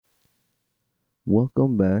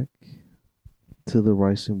Welcome back to the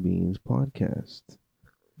Rice and Beans podcast.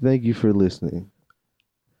 Thank you for listening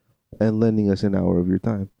and lending us an hour of your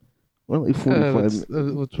time. Well, like 45 let's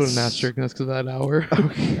put an asterisk next to that hour.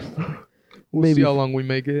 Okay. We'll Maybe see how long we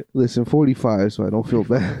make it. Listen, 45 so I don't feel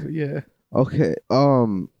bad. Yeah. Okay.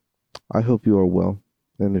 I hope you are well.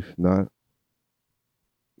 And if not,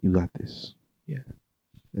 you got this. Yeah.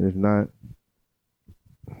 And if not,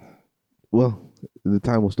 well, the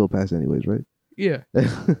time will still pass anyways, right? Yeah.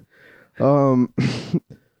 um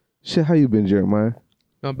Shit, how you been, Jeremiah?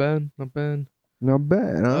 Not bad. Not bad. Not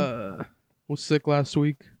bad, huh? Was sick last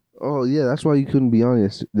week. Oh yeah, that's why you couldn't be on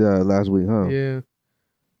last week, huh? Yeah.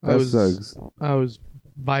 That sucks. I was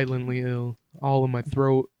violently ill. All in my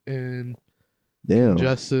throat and Damn.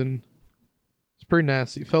 congested. It's pretty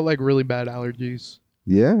nasty. Felt like really bad allergies.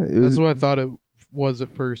 Yeah, That's what I thought it was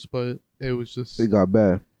at first, but it was just it got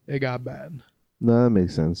bad. it got bad. No, that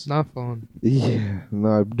makes sense. Not fun. Yeah,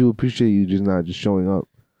 no, I do appreciate you not just showing up.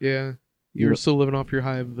 Yeah. You You're know- still living off your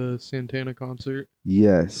high of the Santana concert.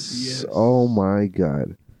 Yes. Yes. Oh my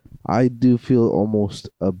God, I do feel almost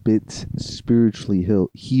a bit spiritually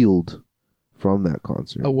healed from that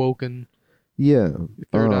concert. Awoken. Yeah. Your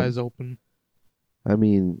third eye's open. I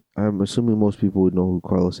mean, I'm assuming most people would know who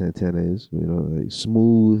Carlos Santana is. You know, like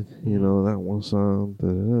Smooth. You know that one song.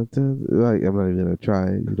 Like, I'm not even gonna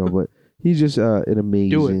try. You know, but he's just an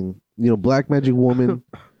amazing. You know, Black Magic Woman.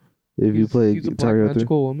 If you play He's a Guitar black Hero 3.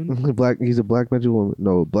 magical woman. He's a Black Magic Woman.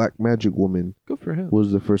 No, Black Magic Woman Good for him.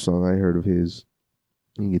 was the first song I heard of his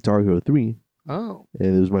in Guitar Hero 3, Oh,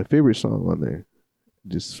 and it was my favorite song on there.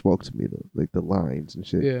 Just spoke to me, like the lines and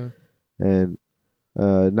shit. yeah. And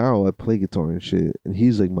now I play guitar and shit, and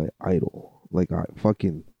he's like my idol. Like, I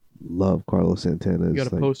fucking love Carlos Santana. You got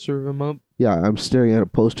It's a like, poster of him up? yeah, I'm staring at a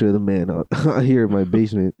poster of the man out here in my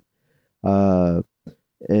basement.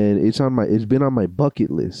 And it's been on my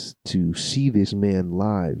bucket list to see this man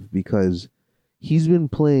live because he's been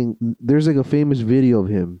playing. There's like a famous video of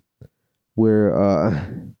him where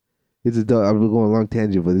I'm going a long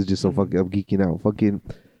tangent, but it's just so fucking, I'm geeking out. Fucking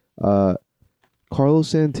Carlos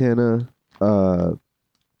Santana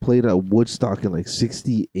played at Woodstock in like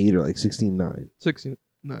 68 or like 69. 69,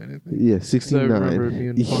 I think. Yeah, I remember it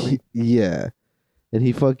 69. being funny. Yeah. And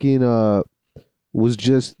he fucking was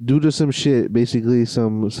just due to some shit, basically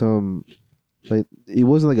some like, it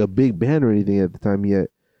wasn't like a big band or anything at the time yet.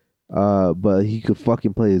 But he could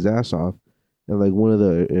fucking play his ass off. And like one of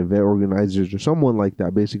the event organizers or someone like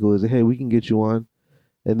that basically was like, "Hey, we can get you on."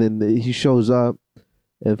 And then he shows up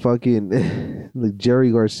and fucking like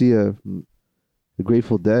Jerry Garcia from the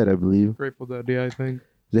Grateful Dead, I believe. Grateful Dead, yeah, I think.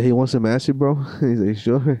 He's like, "Hey, want some acid, bro?" He's like,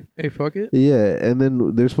 "Sure." Hey, fuck it. Yeah, and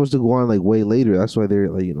then they're supposed to go on like way later. That's why they're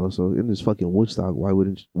like, you know, so in this fucking Woodstock, why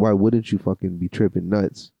wouldn't you fucking be tripping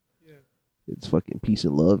nuts? Yeah. It's fucking peace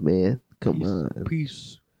and love, man. Come Peace. on.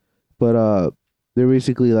 Peace. But they're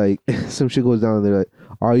basically like some shit goes down and they're like,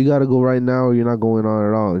 "Oh, you gotta go right now or you're not going on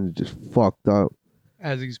at all," and it's just fucked up.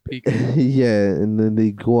 As he's peaking. Yeah, and then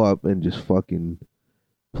they go up and just fucking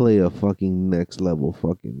play a fucking next level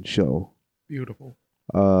fucking show. Beautiful.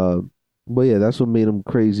 But yeah, that's what made him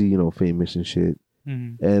crazy, you know, famous and shit.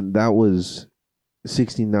 Mm-hmm. And that was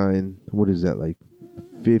 69. What is that, like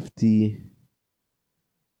 50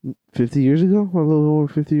 years ago? Or a little over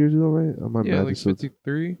 50 years ago, right? Yeah, like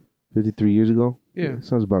 53. 53 years ago? Yeah.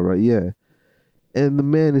 Sounds about right, yeah. And the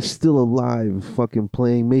man is still alive, fucking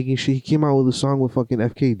playing, making shit. He came out with a song with fucking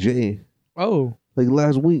FKJ, Oh. like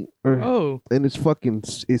last week. Oh. And it's fucking,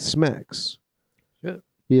 it smacks. Shit.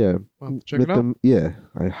 Yeah. Well, check it out. Yeah,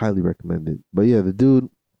 I highly recommend it. But yeah, the dude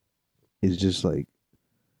is just like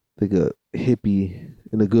a hippie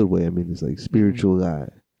in a good way. I mean, it's like spiritual guy.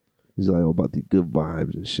 He's like all about the good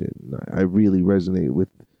vibes and shit. And I really resonate with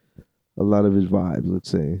a lot of his vibes, let's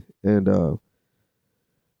say. And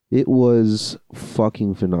it was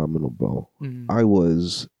fucking phenomenal, bro. Mhm. I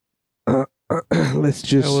was, let's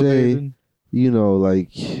just say, Elevated. you know,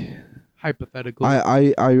 like, Hypothetically.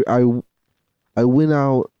 I went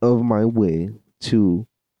out of my way to,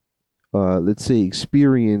 let's say,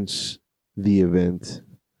 experience the event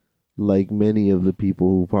like many of the people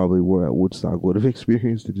who probably were at Woodstock would have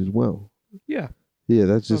experienced it as well. Yeah. Yeah,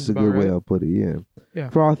 that's just Sounds a good about way right. I'll put it, yeah. Yeah.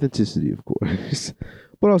 For authenticity, of course.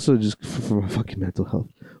 But also just for my fucking mental health.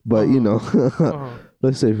 But, you know, Uh-huh.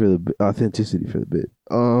 let's say for the authenticity for the bit.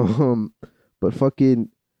 But fucking,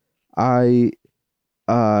 I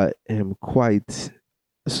am quite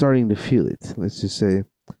starting to feel it. Let's just say,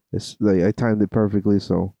 it's like I timed it perfectly.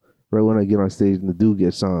 So right when I get on stage and the dude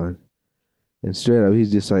gets on, and straight up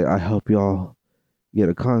he's just like, "I help y'all get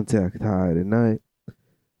a contact high tonight.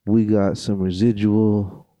 We got some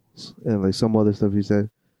residual and like some other stuff he said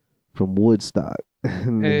from Woodstock,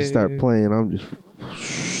 and they start Hey, playing. I'm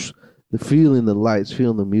just the feeling the lights,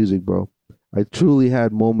 feeling the music, bro. I truly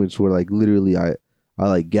had moments where like literally I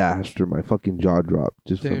like gasped or my fucking jaw dropped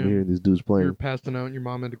just from damn. hearing these dudes You were playing. passing out and your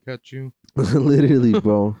mom had to catch you. Literally,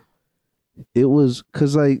 bro. It was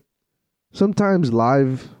cause like sometimes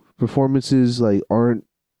live performances like aren't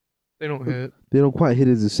They don't hit. they don't quite hit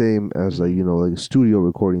as the same as like Mhm. like a studio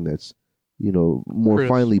recording that's more Crisp.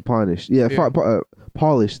 finely polished. Yeah, Yeah.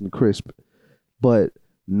 polished and crisp. But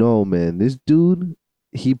no, man, this dude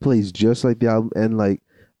he plays just like the album, and like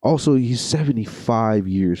also he's 75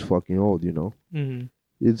 years fucking old. Hmm.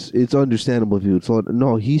 It's understandable if you would slow.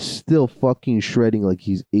 No, he's still fucking shredding like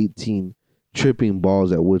he's 18, tripping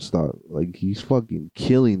balls at Woodstock. Like he's fucking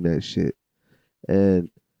killing that shit, and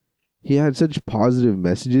he had such positive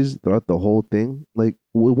messages throughout the whole thing. Like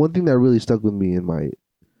one thing that really stuck with me in my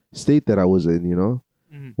state that I was in,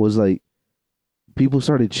 Hmm. was like people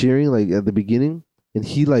started cheering like at the beginning, and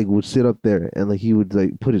he like would sit up there and like he would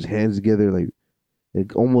like put his hands together like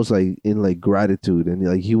almost like in like gratitude, and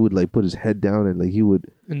like he would like put his head down and like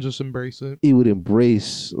And just embrace it. he would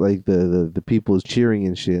embrace like the people's cheering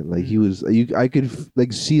and shit. Like he was I could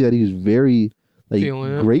like see that he was very like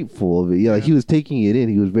Feeling it. grateful of it. Yeah, like Yeah. he was taking it in.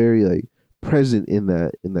 He was very like present in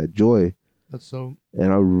that joy, That's so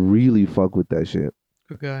and I really fuck with that shit.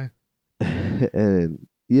 good guy. And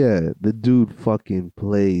yeah, the dude fucking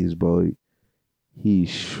plays, bro. He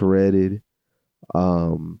shredded.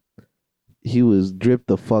 Um, he was dripped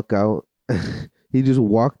the fuck out. He just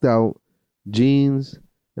walked out, jeans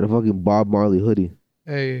and a fucking Bob Marley hoodie.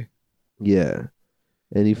 Hey, Yeah,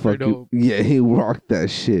 and he Very fucking dope. yeah, he rocked that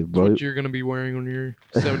shit, that's bro. what you're gonna be wearing when you're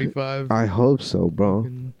 75. I hope so, bro.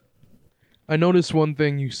 And I noticed one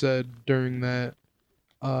thing you said during that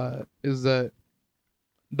is that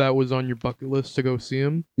was on your bucket list to go see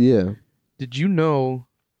him. Yeah, Did you know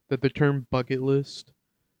that the term bucket list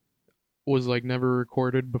was like never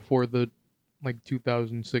recorded before the like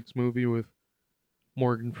 2006 movie with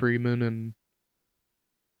Morgan Freeman and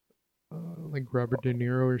like Robert De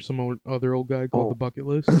Niro or some other old guy called Oh. The Bucket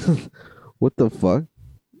List? what the fuck?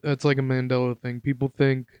 That's like a Mandela thing. People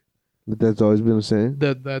think That's always been a saying.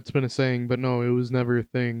 that that's been a saying, but no, it was never a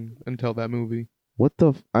thing until that movie. What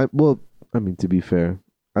the? I mean, to be fair,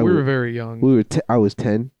 We were very young. I was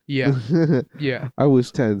 10. Yeah, yeah. I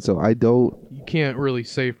was 10, so I don't. You can't really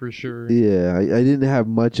say for sure. Yeah, I didn't have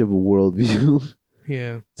much of a worldview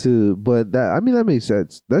Yeah, but that makes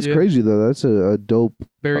sense. That's Yeah. crazy though. That's a dope.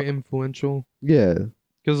 very influential. Yeah,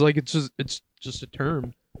 Because like it's just a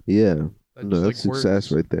term yeah. that No, just that's like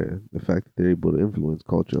success works. right there. The fact that they're able to influence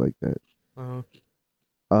culture like that.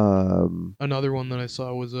 Another one that I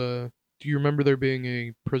saw was do you remember there being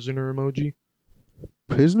a prisoner emoji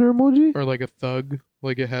Prisoner emoji. or like a thug?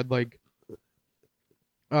 Like it had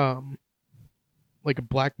um like a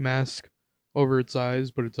black mask over its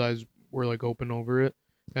eyes, but its eyes were like open over it,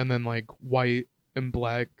 and then like white and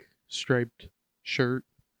black striped shirt,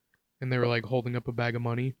 and they were like holding up a bag of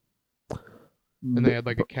money, and they had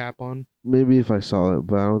like a cap on. Maybe if I saw it,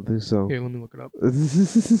 but I don't think so. Here, let me look it up.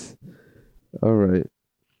 All right.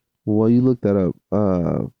 Well, you look that up.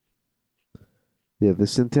 Yeah, the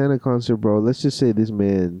Santana concert, bro. Let's just say this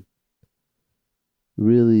man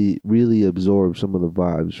really, really absorbed some of the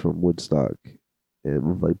vibes from Woodstock, and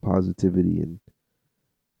with like positivity and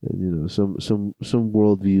some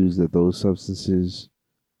worldviews that those substances.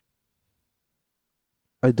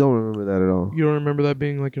 I don't remember that at all. You don't remember that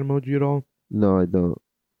being like an emoji at all? No, I don't.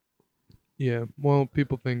 Yeah. Well,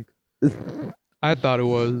 people think. I thought it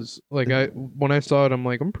was like when I saw it, I'm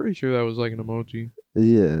like, I'm pretty sure that was like an emoji,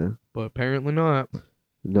 Yeah. but apparently not.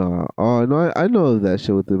 No. Oh no, I know that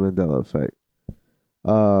shit with the Mandela effect.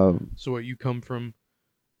 So what, you come from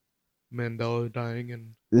Mandela dying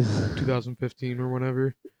in 2015 or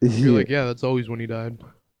whenever? You're like, yeah, that's always when he died.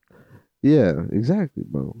 yeah, exactly,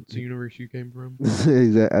 bro. It's the universe you came from.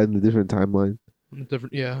 Exactly, and the different timeline,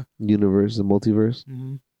 Different, yeah. universe, the multiverse.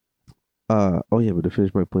 Hmm. Oh yeah, but to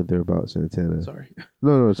finish my point there about Santana. Sorry.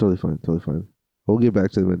 No, it's totally fine, totally fine. We'll get back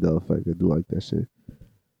to the Mandela effect. I do like that shit.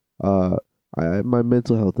 My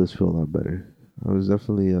mental health does feel a lot better. I was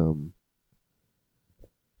definitely it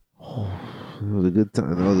was a good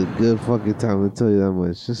time. That was a good fucking time. I'll tell you that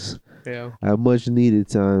much. Just Yeah. a much needed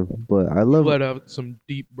time. But I You love. let out some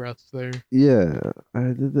deep breaths there. Yeah,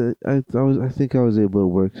 I did that. I think I was able to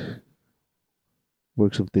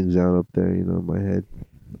work some things out up there. In my head.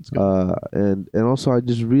 That's good. And also I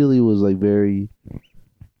just really was like very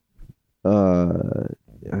I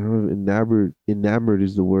don't know, enamored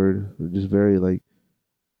is the word. Just very like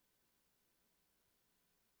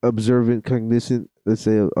observant, cognizant, let's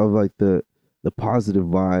say, of like the positive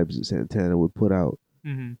vibes that Santana would put out,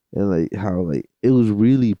 Mm-hmm. and like how like it was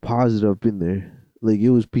really positive up in there. Like it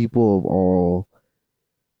was people of all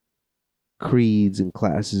creeds and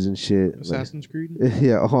classes and shit. Assassin's Creed.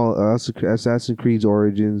 Yeah, all Assassin's Creed's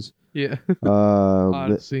Origins, Yeah. the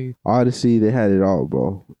Odyssey. Odyssey. They had it all,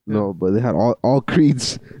 bro. Yeah. No, but they had all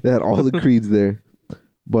creeds. They had all the creeds there.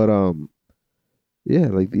 But yeah,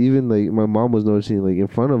 like even like my mom was noticing, like in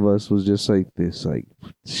front of us was just like this like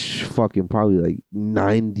fucking probably like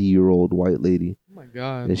 90-year-old white lady, Oh my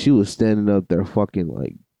god. and she was standing up there fucking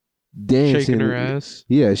like dancing. Shaking her ass.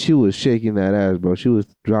 Yeah, she was shaking that ass, bro. She was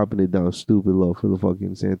dropping it down stupid low for the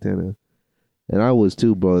fucking Santana. And I was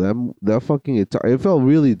too, bro. That fucking guitar, it felt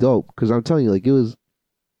really dope. Cause I'm telling you, like it was,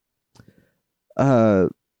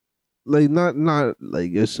 like not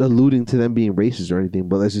like it's alluding to them being racist or anything,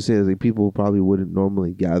 but let's just say like people probably wouldn't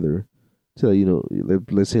normally gather to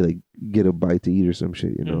let's say like get a bite to eat or some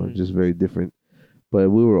shit, Mhm. just very different. But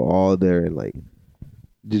we were all there, and like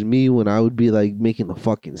just me when I would be like making a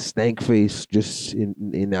fucking stank face, just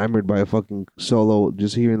enamored by a fucking solo,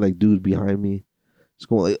 just hearing like dudes behind me. It's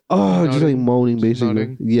going like, oh, just like Nutting. moaning, Just basically.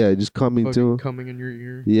 nutting. Yeah, just coming Fucking to. coming in your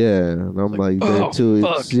ear. Yeah, and I'm like there oh, too.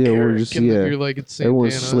 fuck, It's we're Eric. just And then yeah. you're like, it's Santana.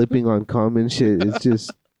 Everyone's slipping on cum and shit. It's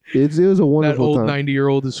just, it was a That wonderful old time.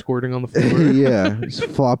 90-year-old is squirting on the floor. Yeah, just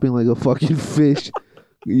flopping like a fucking fish.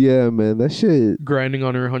 Yeah, man, that shit. Grinding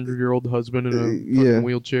on her 100-year-old husband in a fucking Yeah.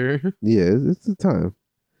 wheelchair. Yeah, it's a time.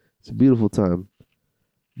 It's a beautiful time.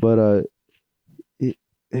 But it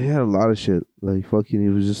had a lot of shit. Like fucking, he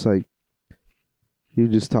was just like, he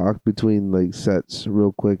would just talk between like sets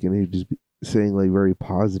real quick, and he'd just be saying like very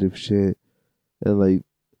positive shit, and like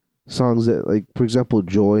songs that like, for example,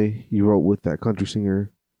 "Joy" he wrote with that country singer,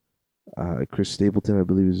 Chris Stapleton, I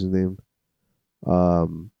believe is his name.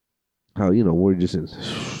 How we're just in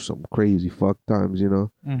some crazy fuck times,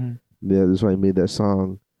 Mm-hmm. Yeah, that's why I made that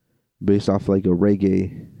song based off like a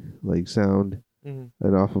reggae like sound, Mm-hmm.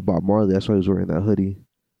 and off of Bob Marley. That's why I was wearing that hoodie,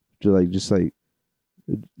 just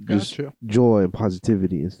Gotcha. joy and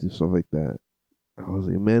positivity and stuff like that. I was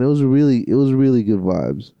like, man, it was really good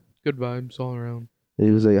vibes. Good vibes all around. And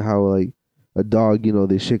it was like how like a dog,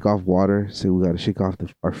 they shake off water, say we gotta shake off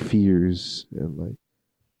our fears, and like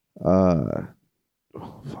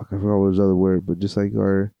fuck, I forgot what was the other word, but just like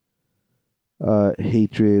our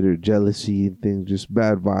hatred or jealousy and things, just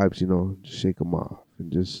bad vibes, just shake them off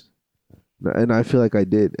and I feel like I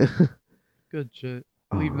did. Good shit.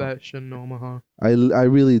 Leave that shit in Omaha. I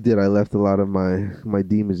really did. I left a lot of my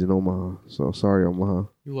demons in Omaha. So sorry, Omaha.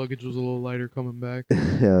 Your luggage was a little lighter coming back.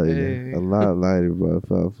 Hell yeah, Hey. a lot lighter, bro.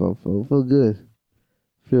 Felt good.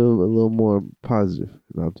 Feel a little more positive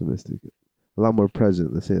and optimistic. A lot more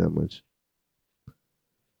present. Let's say that much.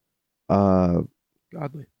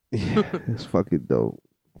 Godly. Yeah, it's fucking dope.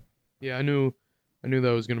 Yeah, I knew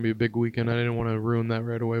that was gonna be a big weekend. I didn't want to ruin that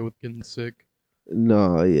right away with getting sick.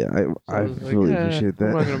 No, yeah, So I was like, fully appreciate that.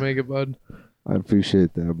 I'm not gonna make it, bud. I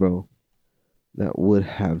appreciate that, bro. That would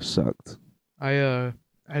have sucked. I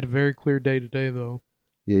had a very clear day today though.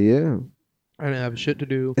 Yeah. I didn't have shit to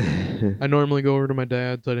do. I normally go over to my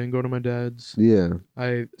dad's. I didn't go to my dad's. Yeah.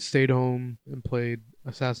 I stayed home and played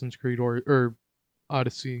Assassin's Creed or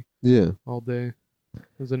Odyssey Yeah. all day. It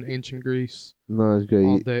was in ancient Greece No, it's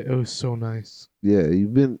all great. day. It was so nice. Yeah,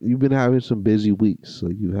 you've been having some busy weeks.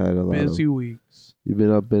 Like you've had a lot Busy of, weeks. you've been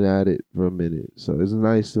up and at it for a minute. So it's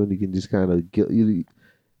nice when you can just kind of get you.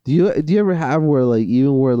 Do you ever have where like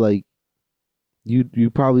even where like you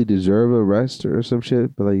probably deserve a rest or some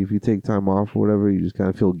shit, but like if you take time off or whatever, you just kind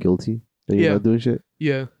of feel guilty that you're Yeah. not doing shit.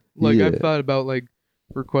 Yeah. Like Yeah. I've thought about like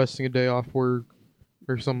requesting a day off work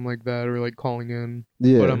or something like that, or like calling in.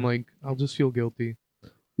 Yeah. But I'm like, I'll just feel guilty.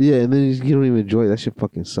 Yeah, and then you don't even enjoy it. That shit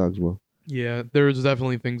fucking sucks, bro. Yeah, there was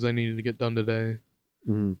definitely things I needed to get done today.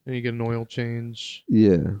 Mm-hmm. I need to get an oil change.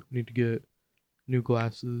 Yeah. I need to get new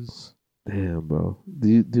glasses. Damn, bro. Do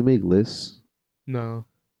you make lists? No,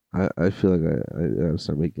 I feel like I gotta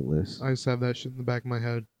start making lists. I just have that shit in the back of my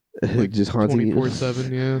head. Like just haunting you.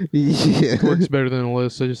 24/7, yeah. Yeah. It works better than a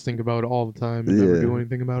list. I just think about it all the time and never Yeah. do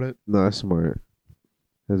anything about it. No, that's smart.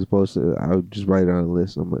 As opposed to, I would just write it on a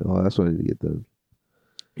list. And I'm like, oh, that's what I need to get done.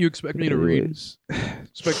 You expect me to read? Anyways.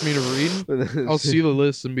 Expect me to read? I'll see the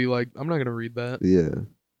list and be like, I'm not gonna read that. Yeah.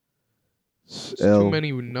 It's L, too many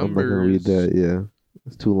I'm numbers. not gonna read that. Yeah,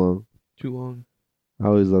 it's too long. Too long. I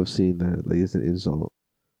always love seeing that. Like it's an insult.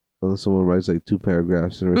 When someone writes like 2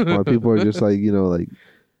 paragraphs and respond, people are just like like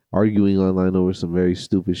arguing online over some very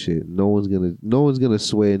stupid shit. No one's gonna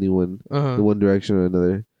sway anyone Uh-huh. in one direction or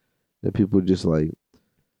another. And people just like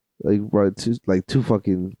like write two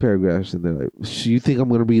fucking paragraphs, and they're like, "You think I'm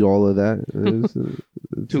gonna read all of that?"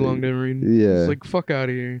 It's Too like, long to read. Yeah. It's like, fuck out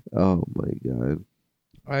of here. Oh my god.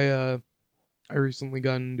 I recently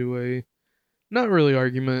got into a not really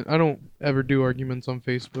argument. I don't ever do arguments on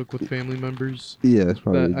Facebook with family members Yeah, it's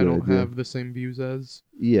probably a that I good don't idea. have the same views as.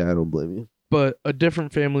 Yeah, I don't blame you. But a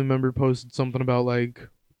different family member posted something about like,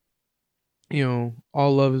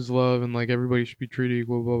 all love is love and like everybody should be treated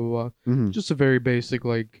equal, blah blah blah. Mm-hmm. Just a very basic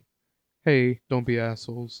like, hey, don't be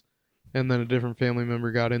assholes. And then a different family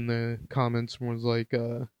member got in the comments and was like,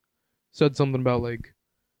 said something about like,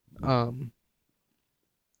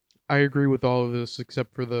 I agree with all of this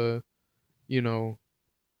except for the, the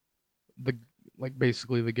like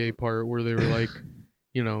basically the gay part where they were like,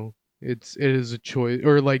 it is a choice,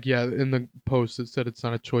 or like, yeah, in the post it said it's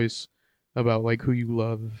not a choice about like who you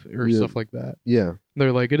love or Yeah. stuff like that. Yeah.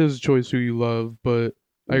 They're like, it is a choice who you love, but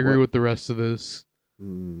I agree What? with the rest of this.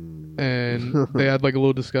 Mm. And they had like a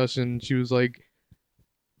little discussion. She was like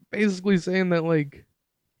basically saying that like,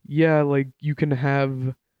 yeah, like you can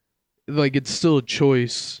have, like, it's still a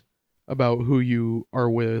choice about who you are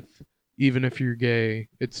with, even if you're gay.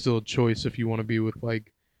 It's still a choice if you want to be with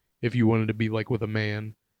like, if you wanted to be like with a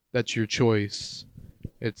man, that's your choice.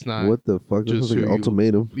 It's not. What the fuck? This just was like who an you-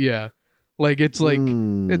 ultimatum. Yeah, like it's like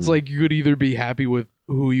Mm. you could either be happy with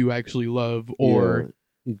who you actually love or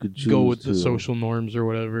Yeah, you could go choose with the to- social norms or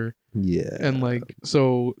whatever. Yeah. And like,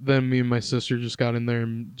 so then me and my sister just got in there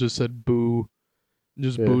and just said boo,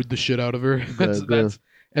 just Yeah. booed the shit out of her. That's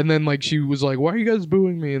and then like she was like, "Why are you guys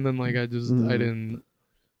booing me?" And then like I didn't.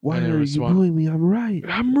 Why didn't are you respond. booing me? I'm right.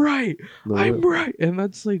 I'm right. No, I'm right. And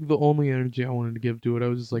that's like the only energy I wanted to give to it. I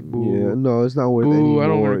was just like, boo. Yeah, no, it's not worth Boo. anymore. I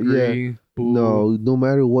don't Yeah. agree. Boo. No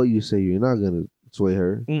matter what you say, you're not gonna sway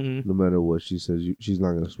her. Mm-mm. No matter what she says, she's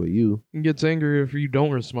not gonna sway you. It gets angry if you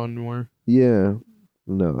don't respond more. Yeah.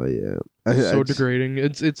 No, yeah. So degrading.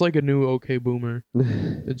 It's like a new OK Boomer.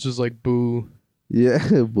 It's just like boo.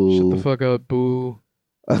 Yeah, boo. Shut the fuck up, boo.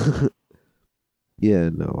 Yeah,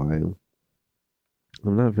 no,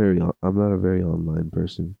 I'm not a very online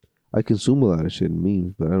person. I consume a lot of shit and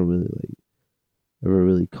memes, but I don't really ever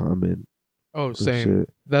really comment. Oh, on same. shit.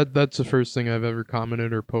 That's the first thing I've ever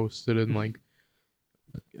commented or posted in like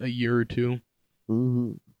a year or two.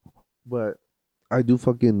 Mm-hmm. But I do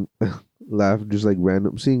fucking laugh just like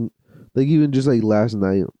random seeing, like even just like last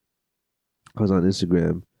night, I was on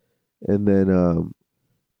Instagram, and then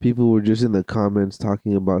people were just in the comments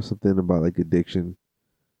talking about something about like addiction.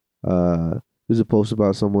 There's a post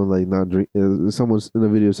about someone like not drink. Someone in the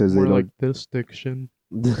video says More they like don't this diction.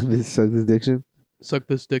 this suck this addiction. Suck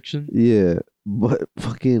this diction. Yeah, but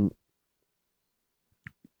fucking,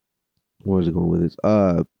 where's it going with this?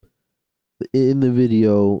 In the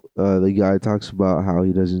video, the guy talks about how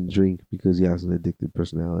he doesn't drink because he has an addicted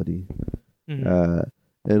personality. Mhm.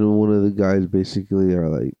 And one of the guys basically are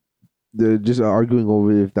like, they're just arguing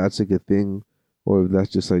over if that's like a thing, or if that's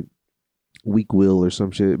just like weak will or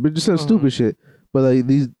some shit. But just some stupid shit. But like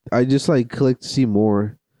these, I just like clicked to see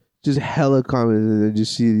more, just hella comments, and then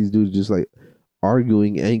just see these dudes just like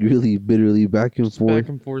arguing angrily, bitterly, back and forth. Back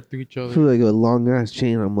and forth to each I other. feel like a long ass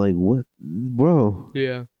chain. I'm like, what, bro?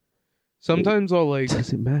 Yeah. Sometimes I'll like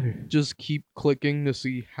Doesn't matter. just keep clicking to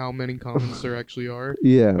see how many comments there actually are,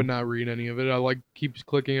 Yeah. but not read any of it. I like keep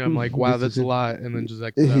clicking. I'm like, This wow, is that's it. a lot, and then just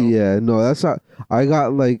exit out. Yeah, no, that's not. I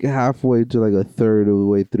got like halfway to like a third of the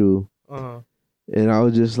way through, and I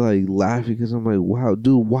was just like laughing because I'm like, wow,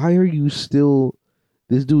 dude, why are you still?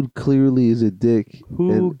 This dude clearly is a dick.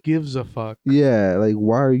 Who And gives a fuck? yeah, like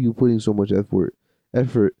why are you putting so much effort?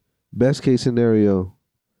 Effort. Best case scenario,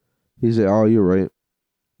 he said, "Oh, you're right."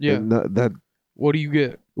 Yeah. And that. What do you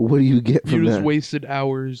get? What do you get from You just that? wasted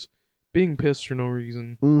hours being pissed for no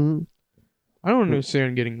reason. Mm-hmm. I don't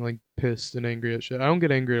understand getting like pissed and angry at shit. I don't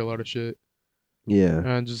get angry at a lot of shit. Yeah. And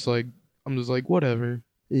I'm just like whatever.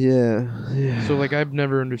 Yeah. Yeah. So like I've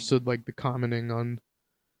never understood like the commenting on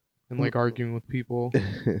and like arguing with people.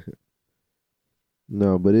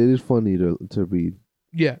 No, but it is funny to read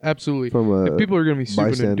Yeah, absolutely. from a If people are gonna be stupid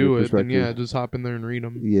and bystander do it, then perspective. yeah, just hop in there and read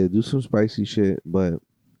them. Yeah, do some spicy shit, but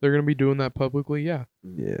They're gonna be doing that publicly. Yeah,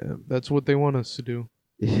 yeah, that's what they want us to do.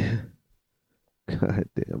 yeah. God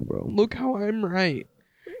damn, bro. Look how I'm right,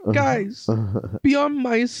 guys. Be on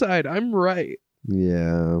my side. I'm right.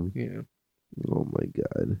 Yeah. Yeah. Oh my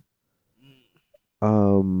god.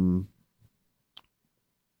 Um.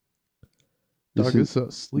 Dog, this is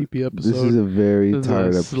a sleepy episode. This is a very This is tired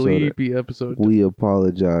a episode. sleepy episode. We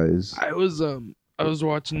apologize. I was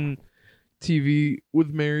watching TV with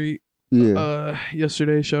Mary Yeah,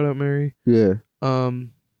 yesterday. Shout out Mary. yeah.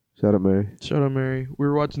 Um Shout out, Mary. Shout out Mary. We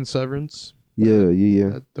were watching Severance. Yeah, yeah.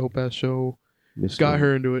 That dope ass show. Missed Got one.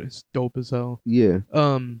 her into it. It's dope as hell. Yeah.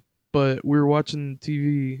 But we were watching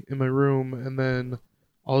TV in my room, and then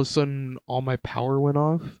all of a sudden, all my power went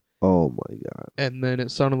off, Oh my god. and then it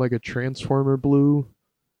sounded like a transformer blew,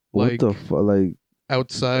 What like the fuck? Like,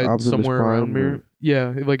 outside Optimus somewhere around Prime me. or-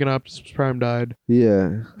 Yeah, like an Optimus Prime died,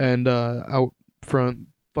 yeah. and out front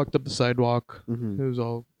fucked up the sidewalk. Hmm.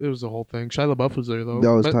 It was the whole thing. Shia LaBeouf was there though.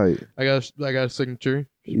 That was But tight. I got a signature.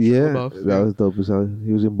 Shia Yeah, LaBeouf, that was dope as hell.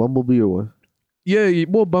 He was in Bumblebee or what? Yeah,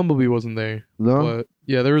 well, Bumblebee wasn't there, No. but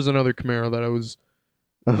yeah, there was another Camaro that I was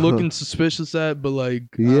looking suspicious at, but like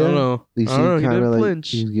I Yeah, don't know. he I don't know. seemed He kind didn't of like flinch.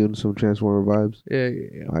 he's giving some Transformer vibes.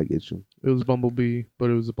 Yeah. I get you. It was Bumblebee, but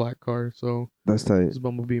it was a black car, so That's it tight. was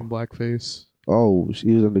Bumblebee in blackface. Oh,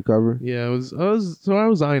 he was undercover. Yeah, I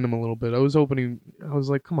was eyeing him a little bit. I was hoping I was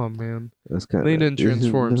like, come on, man. That's kind They of. didn't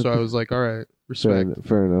transform, so I was like, all right, respect,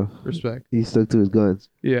 Fair enough. respect. He stuck to his guns.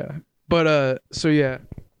 Yeah, but so yeah,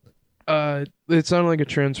 it sounded like a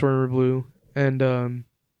transformer blew, and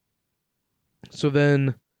so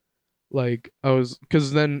then, like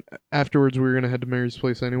because then afterwards we were gonna head to Mary's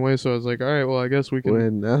place anyway, so I was like, all right, well I guess we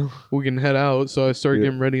When now? can head out. So I started Yeah.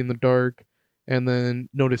 getting ready in the dark, and then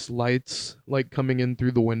noticed lights like coming in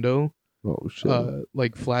through the window, Oh shit.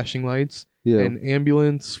 like flashing lights. Yeah. An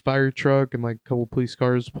ambulance, fire truck, and like a couple police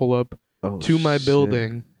cars pull up Oh, to my shit.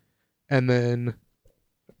 building, and then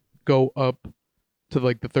go up to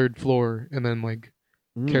like the third floor, and then like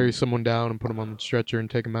Mm. carry someone down and put them on the stretcher and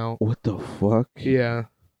take them out. What the fuck? Yeah,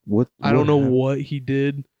 What? I don't know happened? what he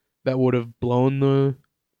did that would have blown the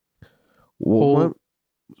What? whole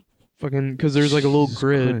fucking, because there's like a little Jesus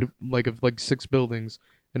grid Christ. like of like 6 buildings,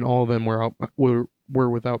 and all of them were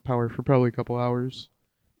without power for probably a couple hours.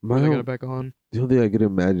 My I got whole- it back on. the only thing I could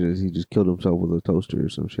imagine is he just killed himself with a toaster or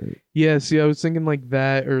some shit. Yeah, see, I was thinking like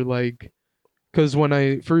that, or like, because when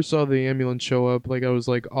I first saw the ambulance show up, like I was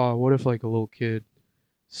like, oh, what if like a little kid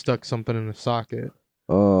stuck something in a socket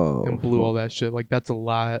Oh. and blew all that shit? Like that's a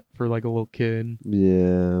lot for like a little kid.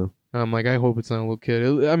 Yeah. I'm like, I hope it's not a little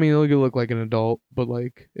kid. I mean, it could look like an adult, but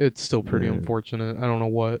like it's still pretty Yeah. unfortunate. I don't know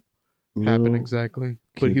what happened Little exactly,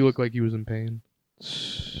 but he kids. looked like he was in pain.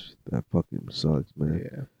 That fucking sucks, man.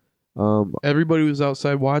 Yeah. Um. Everybody was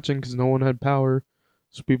outside watching because no one had power,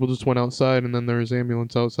 so people just went outside, and then there was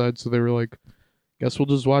ambulance outside, so they were like, "Guess we'll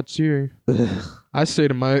just watch here." I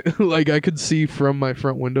stayed in my like I could see from my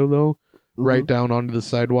front window though, right down onto the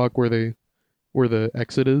sidewalk where the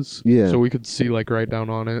exit is. Yeah. So we could see like right down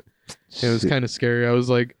on it. And it was Shit. kind of scary. I was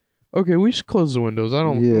like, okay, we should close the windows. I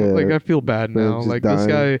don't Yeah. like. I feel bad Man, now. just Like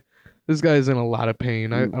dying. this guy's in a lot of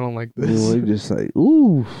pain. I don't like You know, this. you're just like,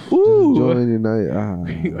 ooh, just Ooh. enjoying your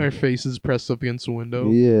night. Our faces pressed up against the window.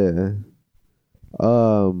 Yeah.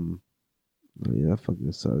 Yeah, that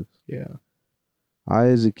fucking sucks. Yeah. I,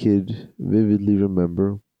 as a kid, vividly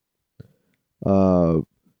remember, our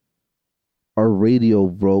radio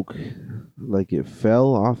broke, like it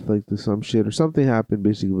fell off like to some shit or something happened.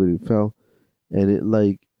 Basically, it fell, and it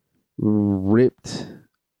like ripped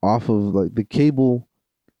off of like the cable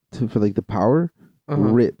for like the power Uh-huh.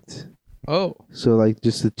 ripped. Oh. So like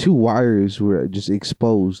just the 2 wires were just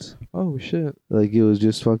exposed. Oh shit. Like it was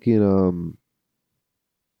just fucking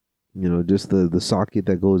just the socket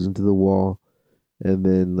that goes into the wall, and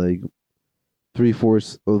then like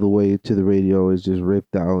 3/4 of the way to the radio is just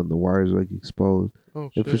ripped out and the wires are like exposed. Oh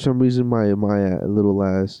And for shit. some reason my little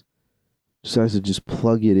ass decides to just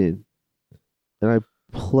plug it in. And I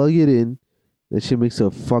plug it in, that shit makes a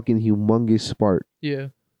fucking humongous spark. Yeah.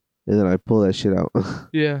 And then I pull that shit out.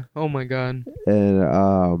 Yeah. Oh my god.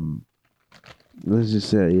 And let's just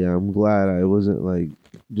say, yeah, I'm glad I wasn't like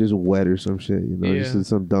just wet or some shit, just Yeah.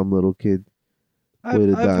 some dumb little kid. Way I've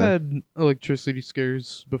to die. had electricity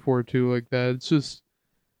scares before too, like that. It's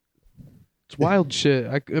wild shit.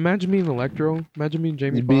 Imagine being Electro. Imagine being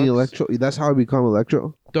Jamie Being Foxx. electro, that's how I become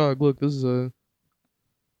electro. Dog, look, this is a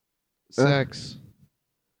sax.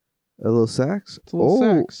 A little sax. It's a little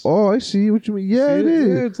sax. Oh, I see what you mean. Yeah, See it is.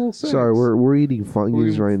 Yeah, it's a little sax. Sorry, we're eating We're Funyuns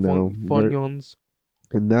eating right now. Funyuns.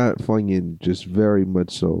 And that Funyun just very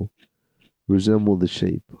much so resemble the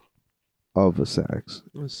shape of a sax.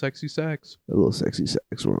 A sexy sax. A little sexy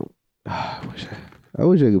saxophone. I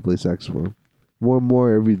wish I could play saxophone more and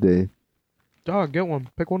more every day. Dog, get one.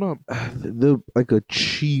 Pick one up. Like a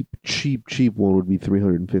cheap one would be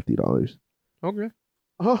 $350. Okay.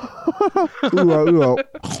 Ooh.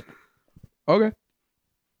 Okay.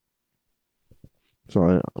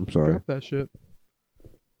 Sorry, I'm sorry. Drop that shit.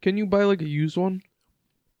 Can you buy like a used one?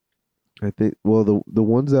 I think the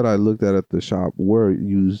ones that I looked at the shop were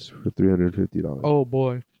used for $350. Oh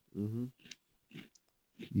boy. Mm-hmm.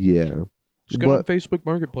 Yeah, Just go on but Facebook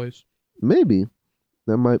Marketplace. Maybe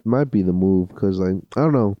that might be the move because like I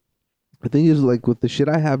don't know. The thing is like with the shit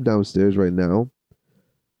I have downstairs right now,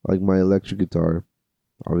 like my electric guitar.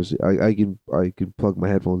 Obviously, I can plug my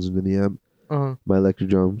headphones into the amp. Uh-huh. My electric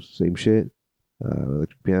drums, same shit.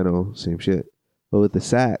 Electric piano, same shit. But with the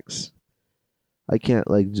sax, I can't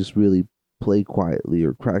like just really play quietly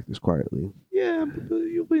or practice quietly. Yeah, but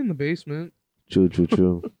you'll be in the basement. True, true,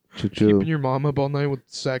 true, true, Keeping true. your mom up all night with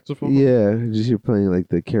the saxophone. Yeah, just you're playing like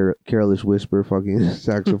the careless whisper fucking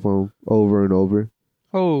saxophone over and over.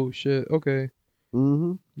 Oh shit. Okay.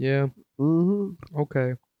 Mm-hmm. Yeah. Mm-hmm.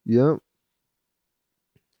 Okay. Yep.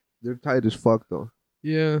 They're tight as fuck though.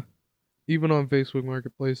 Yeah. Even on Facebook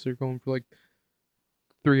Marketplace, they're going for like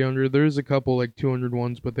 300. There's a couple like 200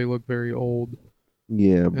 ones, but they look very old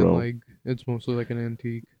Yeah, and bro. like it's mostly like an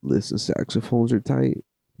antique. Listen, saxophones are tight,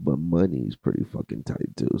 but money's pretty fucking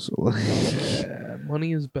tight too. So like, Yeah,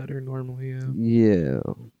 money is better normally. Yeah. yeah,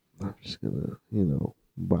 I'm just gonna,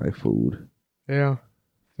 buy food. Yeah.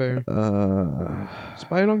 Fair. Uh, Just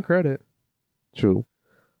buy it on credit. true.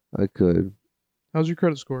 I could. How's your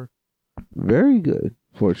credit score? Very good.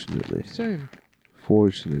 Fortunately. Same.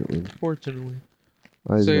 Fortunately. Fortunately.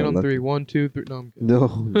 I just Say it got on lucky. 3. 1, 2, 3. No, I'm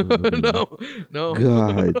kidding. No. No.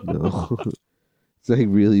 God, no. It's like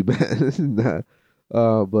really bad. Nah.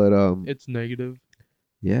 But It's negative.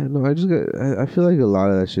 yeah, no, I just got. I feel like a lot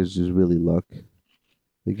of that shit's just really luck.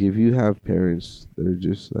 Like if you have parents that are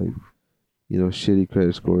just like, shitty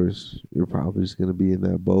credit scores, you're probably just gonna be in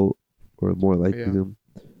that boat, or more likely Yeah. them.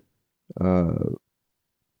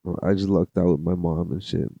 Well, I just lucked out with my mom and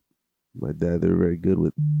shit. My dad, they're very good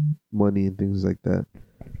with money and things like that.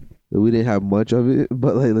 We didn't have much of it,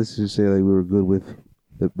 but like let's just say like we were good with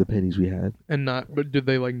the pennies we had. And not, but did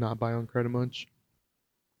they like not buy on credit much?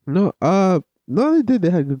 No, no, they did. They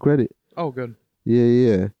had good credit. Oh, good. Yeah,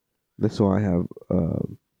 yeah. That's why I have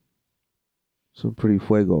some pretty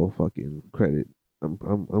fuego fucking credit.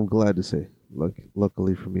 I'm glad to say.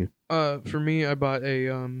 Luckily for me. For me, I bought a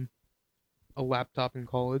laptop in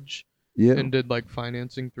college Yeah, and did like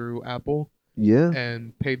financing through Apple yeah.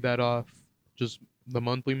 and paid that off just the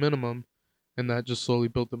monthly minimum, and that just slowly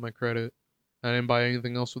built up my credit. I didn't buy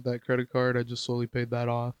anything else with that credit card. I just slowly paid that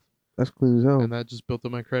off, That's clean as hell. and that just built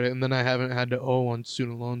up my credit. And then I haven't had to owe on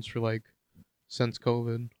student loans for like since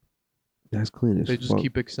COVID. That's clean as They just fuck.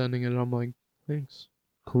 keep extending it, and I'm like, thanks,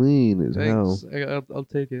 Clean as hell. thanks. I'll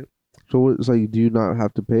take it. So what, it's like, do you not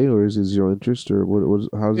have to pay, or is it zero interest, or what?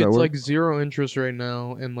 How does that It's work? like 0 interest right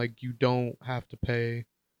now, and like you don't have to pay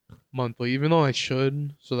monthly, even though I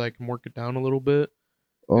should, so that I can work it down a little bit.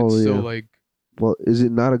 Oh It's yeah. still like Well, is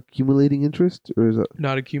it not accumulating interest, or is it?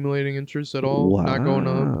 not accumulating interest at all, Wow. not going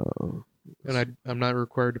up, and I'm not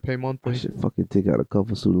required to pay I monthly. should fucking take out a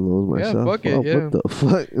couple student loans Yeah, myself. fuck it, Oh, yeah. What the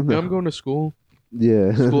fuck? Yeah, I'm going to school.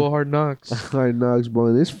 Yeah. School of Hard Knocks. Hard knocks, bro.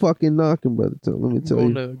 And it's fucking knocking, brother. Let me tell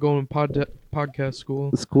going you. to podcast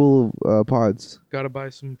school. The school of pods. Gotta buy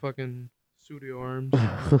some fucking studio arms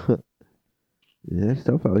Yeah, it's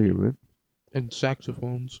tough out here, man. and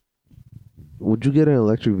saxophones. Would you get an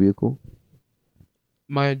electric vehicle?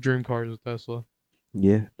 My dream car is a Tesla.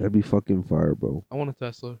 Yeah, that'd be fucking fire, bro. I want a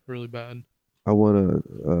Tesla really bad. I want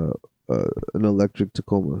an electric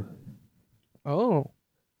Tacoma. Oh,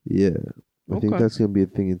 Yeah, I think Okay. that's gonna be a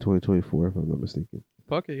thing in 2024, if I'm not mistaken.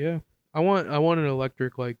 fuck it, yeah. I want an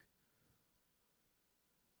electric like.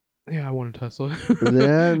 Yeah, I want a Tesla.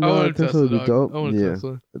 Yeah, I no, want a Tesla would be dog. dope. I want a Yeah.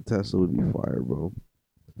 Tesla. A Tesla would be fire, bro.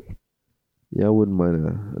 Yeah, I wouldn't mind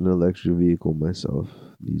an electric vehicle myself.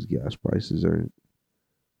 These gas prices aren't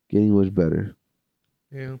getting much better.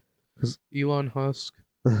 Yeah. 'Cause- Elon Musk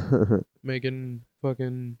making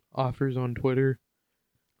fucking offers on Twitter,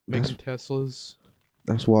 making Teslas.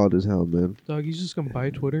 That's wild as hell, man. Dog, he's just gonna buy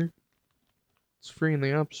Twitter. It's free in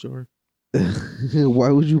the App Store. Why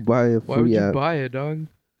would you buy a Why would free you app? buy it, dog?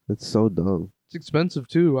 That's so dumb. It's expensive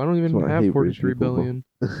too. I don't even That's why I hate have rich 43 people, bro.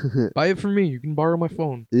 billion. Buy it from me. You can borrow my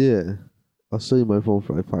phone. Yeah, I'll sell you my phone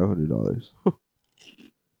for like $500.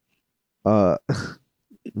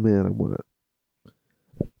 Man, I wanna.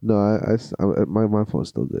 No, my phone's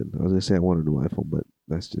still good. I was gonna say I want a new iPhone, but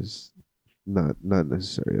that's just not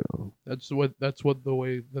necessary at all. That's what the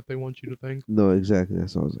way that they want you to think. No, exactly.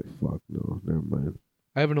 That's why I was like, fuck, no, never mind.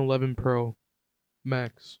 I have an 11 Pro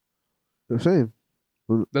Max. The same.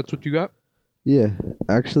 That's what you got? Yeah,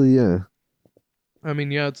 actually, yeah. I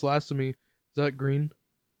mean, yeah, it's lasted me. Is that green? Did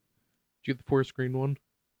you get the forest green one?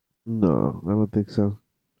 No, I don't think so.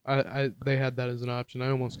 They had that as an option. I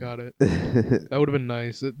almost got it. That would have been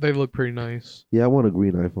nice. They look pretty nice. Yeah, I want a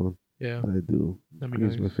green iPhone. Yeah, I do. that'd be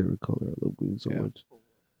Green's nice. my favorite color. I love green so Yeah. much.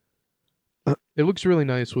 It looks really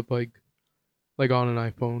nice with like on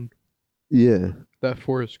an iPhone. Yeah. That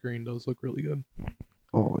forest green does look really good.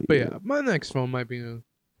 Oh But yeah, my next phone might be a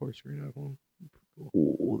forest green iPhone.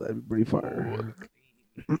 Cool. Oh, that'd be pretty fire.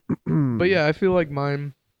 But yeah, I feel like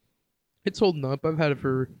mine, it's holding up. I've had it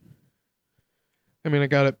for, I mean, I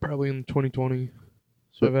got it probably in 2020.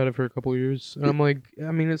 So I've had it for a couple years. And I'm like,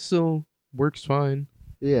 I mean, it still works fine.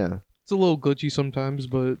 Yeah. It's a little glitchy sometimes,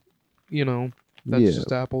 but, you know, that's Yeah.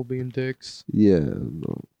 just Apple being dicks. Yeah.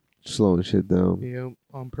 No. Slowing shit down. Yeah,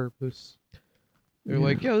 on purpose. They're Yeah.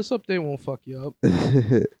 like, yeah, this update won't fuck you up.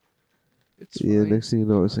 Yeah. It's fine. Next thing you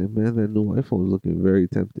know, it's like, man, that new iPhone is looking very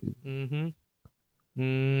tempting.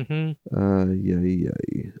 Yeah.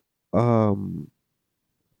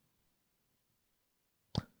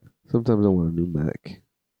 Sometimes I want a new Mac.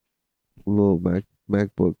 A little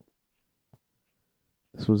MacBook.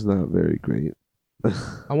 This one's not very great.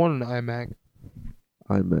 I want an iMac,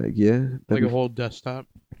 iMac, yeah. like That'd a be, whole desktop.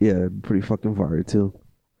 yeah, that'd be pretty fucking fire too.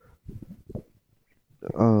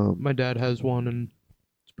 My dad has one, and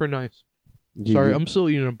it's pretty nice. yeah, Sorry, yeah. I'm still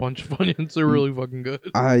eating a bunch of onions. They're really fucking good.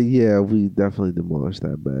 Yeah, we definitely demolished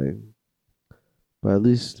that bag. But at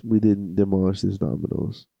least we didn't demolish this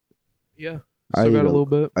Domino's. Yeah, I still got ate a little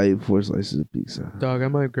bit. I ate 4 slices of pizza. Dog, I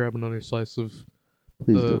might grab another slice of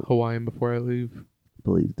Please the do. Hawaiian before I leave.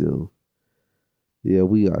 Please do. Yeah,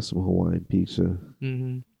 we got some Hawaiian pizza.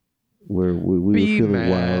 Mm-hmm. Where we were Be feeling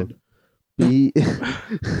mad.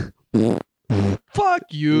 wild. Fuck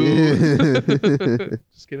you. Yeah.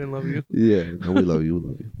 Just kidding, love you. Yeah, no, we love you. We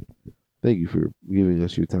love you. Thank you for giving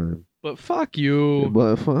us your time. But fuck you.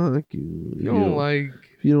 But fuck you. You don't like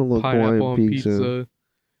if you don't like pineapple Hawaiian on pizza.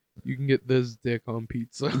 You can get this dick on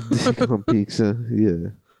pizza. dick on pizza, yeah.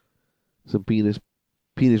 Some penis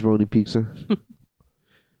roni pizza.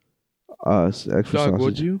 Extra Dog, sausage.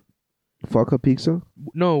 would you? Fuck a pizza?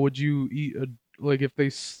 No, would you eat like if they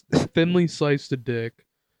thinly sliced a dick,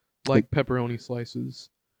 like pepperoni slices?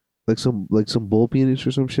 Like some bull penis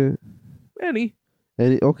or some shit? Any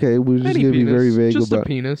Okay, we're just any gonna be penis. very vague Just about. a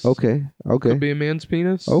penis. Okay. Could be a man's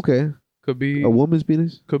penis. Okay. Could be A woman's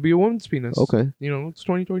penis? Could be a woman's penis. Okay. You know, it's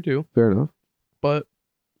 2022. Fair enough. But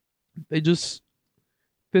they just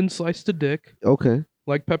thin sliced a dick Okay.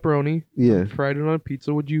 like pepperoni. Yeah. Fried it on a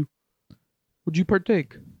pizza. Would you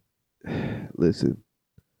partake? Listen.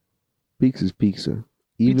 Pizza's pizza.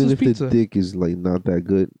 Even Pizza's if pizza. the dick is like not that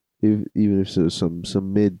good, even if there's some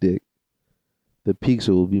mid dick, the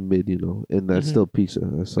pizza will be mid, and that's Mhm. still pizza.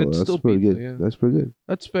 That's It's that's still pretty pizza, good. yeah. That's pretty good.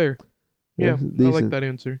 That's fair. Yeah, That's I like decent. that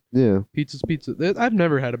answer. Yeah. Pizza's pizza. I've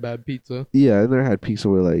never had a bad pizza. Yeah, I never had pizza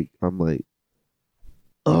where I'm like,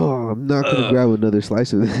 oh, I'm not gonna grab another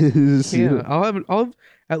slice of this. you Yeah, know? I'll have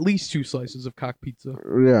at least 2 slices of cock pizza.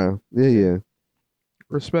 Yeah.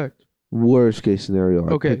 Respect. Worst case scenario.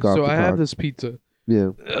 I Okay, pick off so the I have cock. this pizza.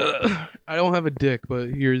 Yeah, I don't have a dick, but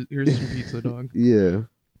here's some pizza, dog. yeah.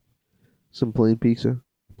 Some plain pizza,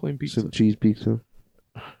 Plain pizza. some cheese pizza,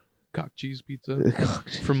 Cock cheese pizza.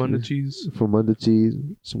 From under cheese. from under cheese,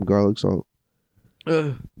 some garlic salt.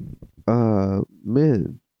 Ugh.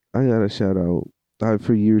 Man, I gotta shout out. I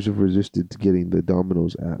for years have resisted to getting the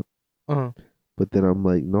Domino's app, Uh-huh. but then I'm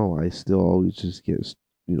like, no, I still always just get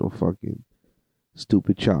fucking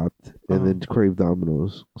stupid chopped and then crave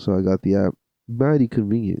Domino's. So I got the app. Mighty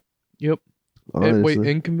convenient. Yep. Honestly. Wait,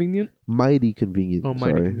 inconvenient? Mighty convenient. Oh,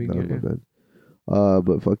 mighty Sorry, convenient, that was my bad.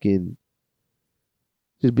 But fucking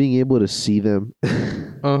just being able to see them,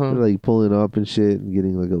 Uh-huh. like pulling up and shit and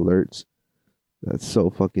getting like alerts. That's so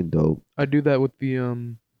fucking dope. I do that with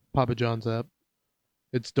the Papa John's app.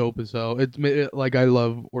 It's dope as hell. Like I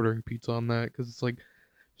love ordering pizza on that because it's like,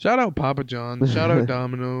 shout out Papa John's, shout out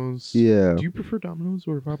Domino's. Yeah, Do you prefer Domino's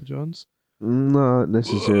or Papa John's? not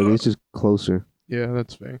necessarily. It's just closer. Yeah,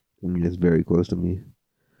 that's fair. I mean, it's very close to me.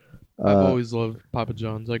 I've always loved Papa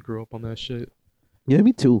John's. I grew up on that shit. Yeah,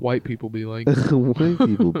 me too. White people be like, White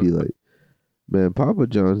people be like, man, Papa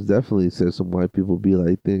John's definitely says some white people be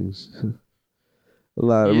like things. A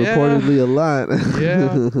lot, Yeah. reportedly a lot.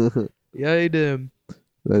 Yeah. yeah, he did.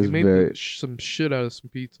 That's He made very. some shit out of some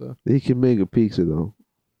pizza. He can make a pizza though.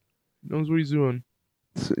 Knows what he's doing.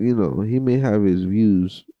 So, he may have his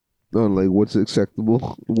views on like what's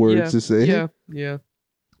acceptable words Yeah, to say. Yeah.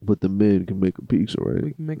 But the man can make a pizza, right?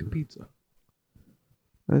 We can make a pizza.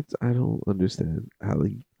 I don't understand how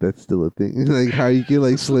that's still a thing. Like how you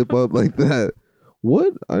can slip up like that.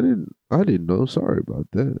 What? I didn't know. Sorry about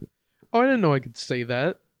that. Oh, I didn't know I could say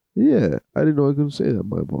that. Yeah, I didn't know I couldn't say that.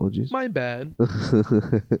 My apologies. My bad.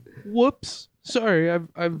 Whoops. Sorry.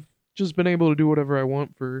 I've just been able to do whatever I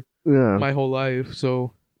want for Yeah. my whole life.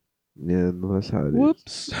 So Yeah, no, that's how it is.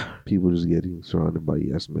 whoops. People just getting surrounded by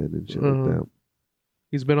yes men and shit Uh-huh. like that.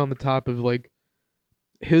 He's been on the top of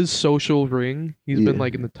his social ring, he's Yeah. been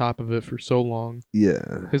like in the top of it for so long.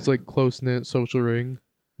 Yeah. His like close knit social ring.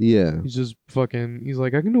 Yeah. He's just fucking. He's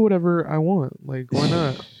like, I can do whatever I want. Like, why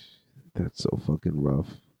not? That's so fucking rough.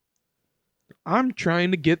 I'm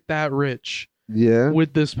trying to get that rich Yeah.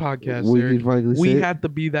 with this podcast. We Eric. can finally We say it. have to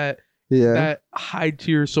be that Yeah. that high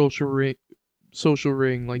tier social ring,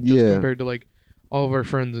 like just Yeah. compared to like all of our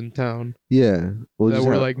friends in town Yeah. We'll that just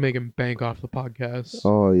we're have- like making bank off the podcast.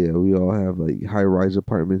 Oh yeah, we all have like high rise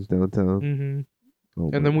apartments downtown. Mm-hmm.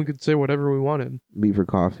 Oh, And then we could say whatever we wanted. meet for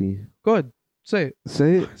coffee. Go ahead, say it.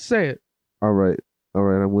 Say it. Say it. All right.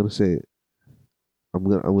 I'm gonna say it. I'm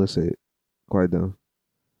gonna say it. Quiet down.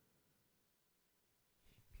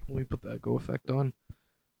 Let me put that go effect on,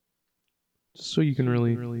 just so you can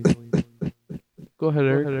really. Go ahead,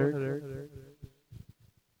 Eric.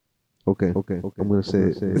 Okay. I'm gonna say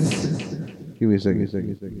it. Give me a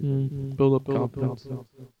second. Build up confidence.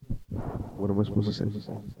 What am I supposed to say?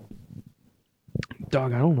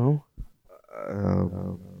 Dog, I don't know.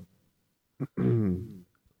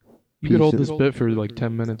 You could hold Peace this bit for like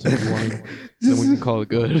 10 minutes if you want. Then we can call it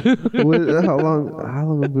good. How long have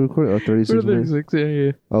we been recording? Oh, 36 minutes. 36,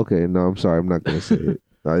 yeah. Okay, no, I'm sorry. I'm not gonna say it.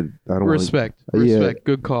 I don't wanna- Respect. Yeah. Respect.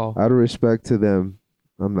 Good call. Out of respect to them,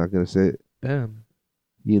 I'm not gonna say it. Damn.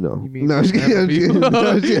 You know. You mean No, I'm just kidding.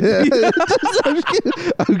 I'm just kidding. No, I'm just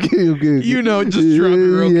kidding. I'm kidding. You know, just drop it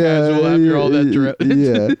real casual after all that drip.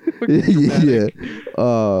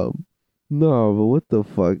 Yeah. No, but what the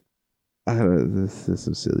fuck? I don't know. This is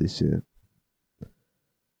some silly shit.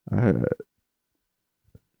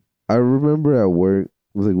 I remember at work,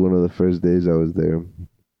 it was like one of the first days I was there.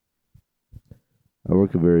 I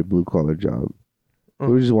work a very blue collar job. We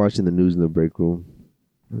were just watching the news in the break room.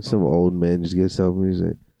 And some old man just gets up and he's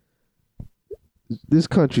like, "This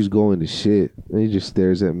country's going to shit." And he just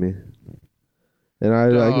stares at me. And I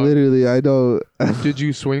like Dog. literally, I don't. Did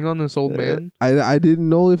you swing on this old man? I didn't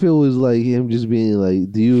know if it was like him just being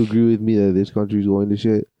like, "Do you agree with me that this country's going to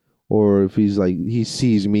shit?" Or if he's like, he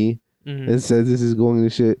sees me Mhm. and says this is going to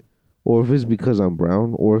shit. Or if it's because I'm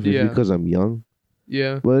brown, or if it's Yeah. because I'm young.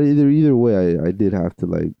 Yeah. But either way, I did have to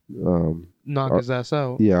like, Knock his ass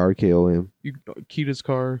out. yeah, RKO him. You keyed his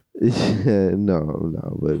car.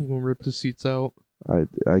 no, but Ripped the seats out.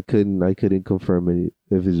 I couldn't confirm any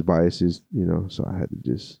of his biases, so I had to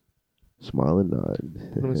just smile and nod.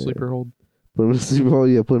 Put him in sleeper hold. Put him to sleep. Oh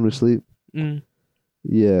yeah, put him to sleep. Mm.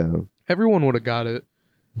 Yeah, Everyone would have got it.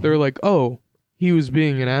 They're like, oh, he was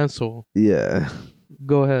being an asshole. yeah.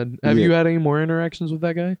 Go ahead. Have Yeah. you had any more interactions with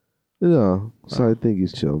that guy? No, so Oh. I think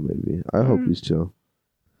he's chill. Maybe I hope he's chill.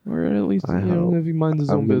 Or at least, I hope. if he minds his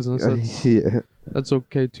own business, Yeah, that's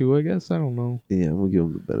okay too, I guess. I don't know. yeah. I'm gonna give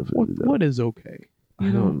him the benefit What of the doubt. What is okay? I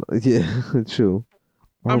don't know. Yeah, true.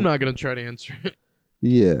 I'm not going to try to answer it.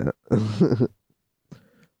 Yeah. Just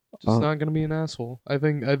not going to be an asshole. I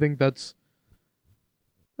think that's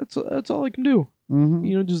all I can do.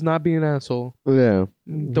 Mm-hmm. Just not be an asshole. Yeah. I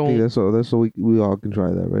think Don't. that's all. That's all. We all can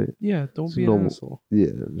try that, right? Yeah, don't It's be normal. an asshole. Yeah.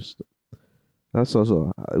 That's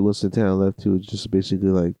also when Santana left too. It's just basically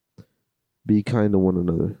like be kind to one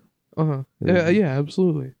another. Uh-huh. Yeah. Yeah,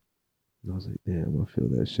 absolutely. And I was like, damn, I feel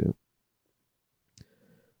that shit.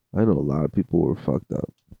 I know a lot of people were fucked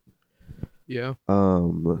up. Yeah.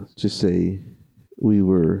 Just say we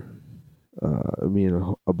were, me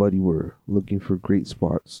and a buddy were looking for great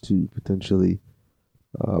spots to potentially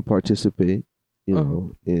participate,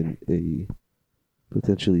 in a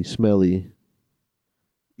potentially smelly,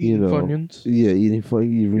 Eating Funyuns. yeah, eating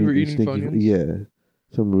fun. You were eating Funyuns? Yeah,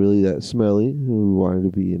 something really that smelly. We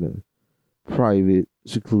wanted to be in a private,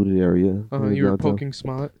 secluded area. You were downtown. poking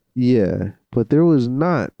smut. Yeah, but there was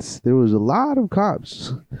not. There was a lot of cops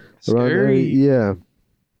around there. Scary. Yeah,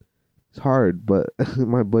 it's hard, but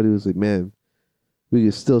my buddy was like, "Man, we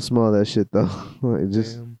could still smell that shit though." Like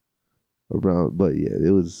just Damn. around, but yeah,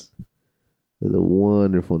 it was a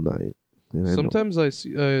wonderful night. And I know- Sometimes I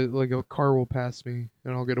see like a car will pass me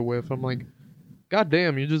and I'll get a whiff. I'm like, God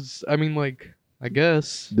damn, I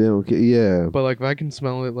guess. Damn, okay, yeah, But like if I can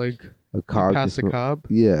smell it like a cop. past the cob.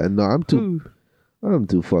 Yeah, no, Ooh. I'm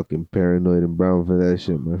too fucking paranoid and brown for that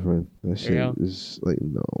shit, my friend. That shit Yeah. is like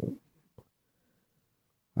no.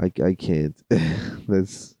 I can't.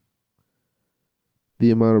 That's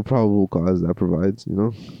the amount of probable cause that provides,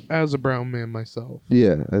 As a brown man myself.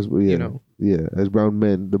 Yeah, as brown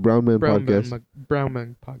men, the Brown Men podcast, Brown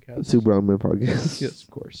Men podcast. Two Brown Men podcast. Yes, of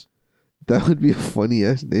course. That would be a funny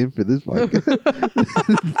ass name for this podcast.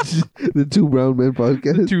 The Two Brown Men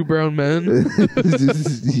podcast. The two brown men.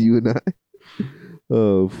 Just you and I.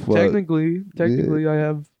 Oh fuck. Technically, I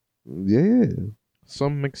have Yeah.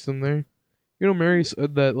 some mixed in there. Mary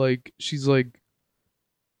said that like she's like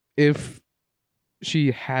if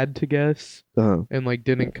she had to guess Uh-huh. and like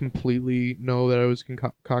didn't completely know that I was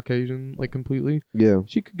Caucasian, like completely, Yeah.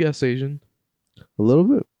 she could guess Asian A little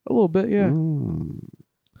bit. a little bit. Yeah. Mm.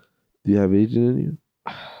 Do you have Asian in you?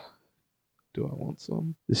 Do I want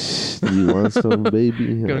some? Do you want some,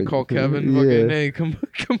 baby? Gonna call Kevin. Yeah. Fucking hey, come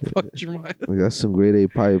fuck your mind. I got some grade A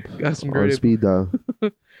pipe. Got some on grade A speed dial.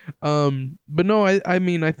 But no, I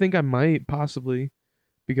mean I think I might possibly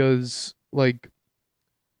because like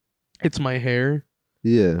it's my hair.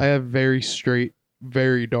 Yeah. I have very straight,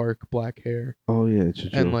 very dark black hair, Oh yeah, true.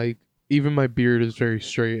 and like even my beard is very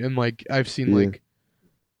straight. And like I've seen Yeah. like,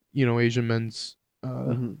 Asian men's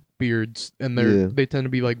beards, and they tend to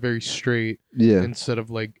be like very straight Yeah. instead of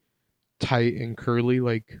like tight and curly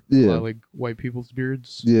like a Yeah. lot of, like white people's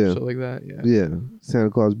beards. Yeah. So like that. Yeah. Yeah. Santa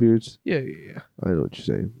Claus beards. Yeah. I know what you're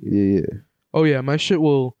saying. Yeah. Oh yeah, my shit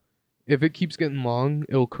will. If it keeps getting long,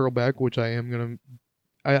 it'll curl back, which I am gonna.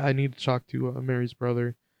 I need to talk to Mary's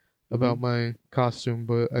brother about my costume,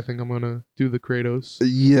 but I think I'm gonna do the Kratos.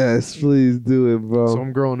 Yes, please do it, bro. So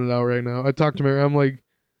I'm growing it out right now. I talked to Mary. I'm like,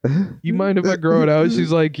 you mind if I grow it out?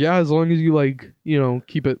 She's like, yeah, as long as you like,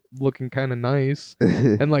 keep it looking kind of nice.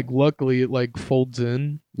 And like, luckily, it like folds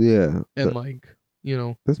in, yeah. and like,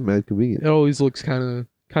 That's mad convenient. it always looks kind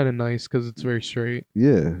of nice because it's very straight.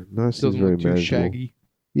 Yeah. No, it It seems doesn't very look too magical. shaggy.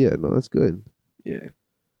 Yeah, no, that's good. Yeah.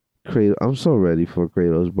 Kratos. I'm so ready for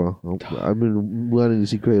Kratos, bro. I've been wanting to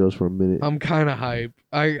see Kratos for a minute. I'm kind of hype.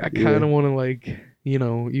 I kind of want to like,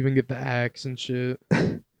 even get the axe and shit.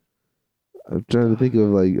 I'm trying to think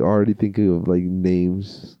of already thinking of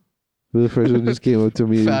names. The first one just came up to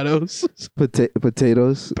me. Fatos.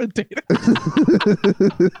 Potatoes. Potato.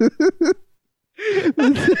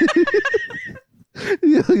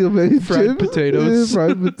 Yeah, like a bag of Fried chips. potatoes.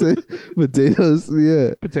 Yeah, potatoes.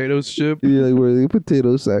 Yeah. Potatoes chip. Yeah, like wearing a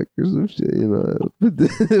potato sack or some shit,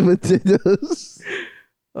 potatoes.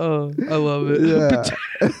 Oh, I love it. Yeah.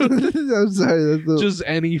 I'm sorry. That's the, Just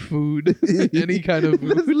any food. Any kind of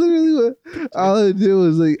That's food. literally what. All I did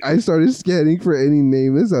was I started scanning for any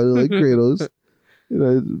name that sounded like Kratos.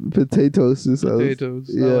 Potatoes. Potatoes.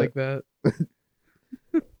 I yeah. like that.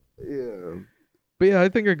 Yeah. But yeah, I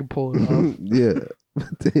think I can pull it off. Yeah.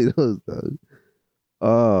 Potatoes,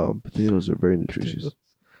 dog. Potatoes are very nutritious. Potatoes.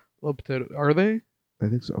 Love potato. Are they? I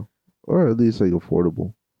think so. Or at least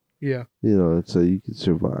affordable. Yeah. So you can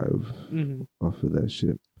survive Mm-hmm. off of that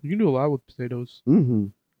shit. You can do a lot with potatoes. Mm-hmm.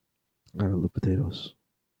 I love potatoes.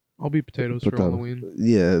 I'll be potatoes for Halloween.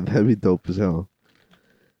 Yeah, that'd be dope as hell.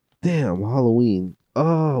 Damn, Halloween.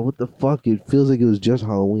 Oh, what the fuck? It feels like it was just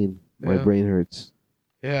Halloween. My Yeah. brain hurts.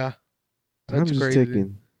 Yeah. Time's That's just crazy.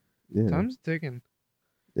 ticking. Yeah. Time's ticking.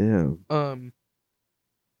 Yeah.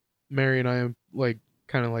 Mary and I am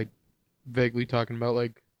kind of vaguely talking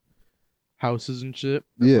about houses and shit.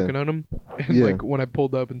 And Yeah. looking at them, and Yeah. when I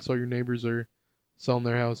pulled up and saw your neighbors are selling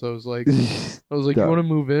their house, I was like, you That- want to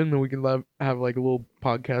move in and we can have a little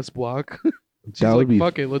podcast block. She's That would like, be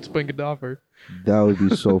fuck it, let's bank a offer. That would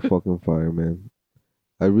be so fucking fire, man.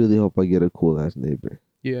 I really hope I get a cool ass neighbor.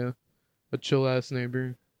 Yeah, a chill ass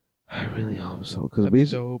neighbor. I really hope so. Because That'd be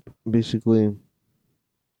dope. basically,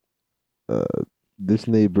 this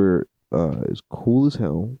neighbor is cool as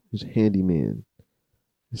hell. He's a handyman.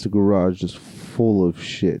 It's a garage just full of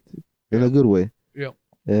shit in a good way. Yeah.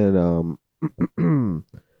 And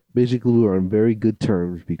basically, we were on very good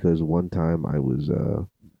terms because one time I was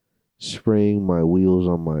spraying my wheels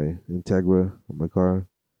on my Integra on my car,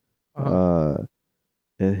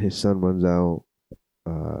 and his son runs out.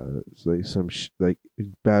 It's like some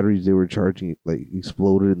batteries they were charging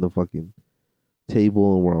exploded in the fucking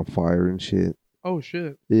table and were on fire and shit. Oh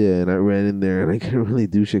shit. Yeah, and I ran in there and I couldn't really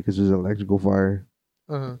do shit because it was an electrical fire.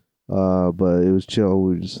 But it was chill.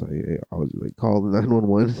 We were just I was calling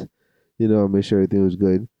 911, make sure everything was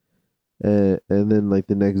good. And then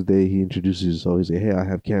the next day he introduces himself. He's like, "Hey, I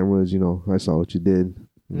have cameras. I saw what you did.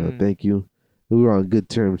 Thank you." We were on good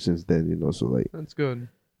terms since then. So That's good.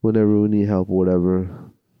 whenever we need help or whatever,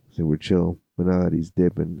 so we're chill. But now that he's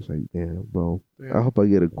dipping, it's like, damn, bro. Yeah. I hope I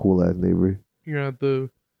get a cool ass neighbor. You're gonna have to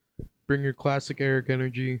bring your classic Eric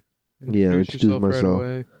energy. Yeah, introduce yourself myself. right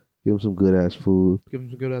away. Give him some good ass food. Give him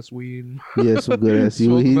some good ass weed. Yeah, some good ass.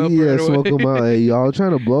 Smoke 'em up right smoke away. him out. Hey, y'all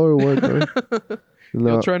trying to blow or what? Bro?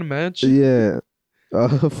 Y'all trying to match? Yeah. You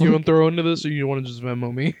want to throw into this, or you want to just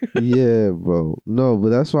Venmo me? Yeah, bro. No, but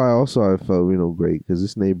that's why I felt great because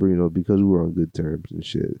this neighbor, because we were on good terms and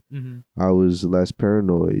shit. Mm-hmm. I was less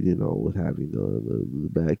paranoid, with having the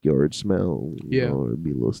backyard smell, or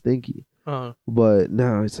be a little stinky. Uh-huh. But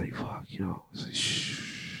now it's like fuck, it's like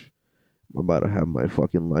shh. I'm about to have my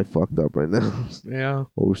fucking life fucked up right now Yeah.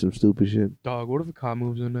 over some stupid shit. Dog, what if a cop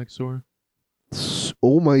moves in next door?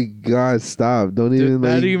 Oh my god! Stop! Don't Did even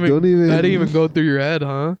that like. even Don't even. that even go through your head,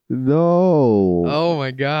 huh? No. Oh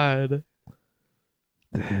my god.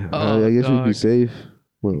 I guess we'd be dog. safe.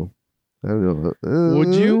 Well, I don't know.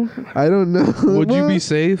 Would you? I don't know. Would you be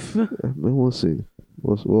safe? We'll see.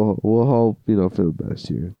 We'll hope for the best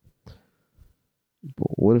here. But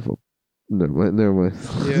what if a never mind? Never mind.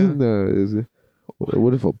 Yeah. No, is it?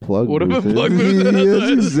 What if a plug? What if moves a in? plug moves in? Yeah,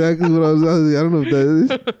 that's exactly what I was asking. I don't know if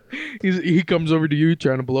that is. He comes over to you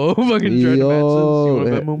trying to blow fucking trying to match this. You want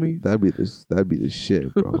to Venmo me? That'd be the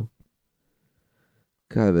shit, bro.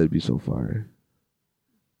 God, that'd be so fire.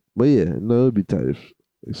 But yeah, no, it'd be tight if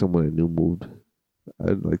like, someone I knew moved.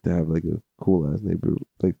 I'd like to have like a cool ass neighbor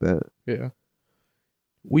like that. Yeah.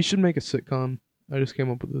 We should make a sitcom. I just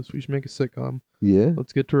came up with this. We should make a sitcom. Yeah.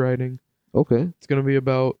 Let's get to writing. Okay. It's gonna be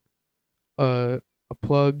about a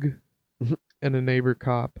plug and a neighbor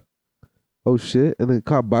cop. Oh shit! And the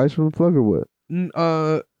cop buys from the plug or what?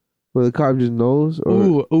 Or the cop just knows?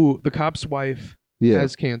 Or the cop's wife yeah.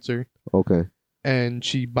 has cancer Okay. and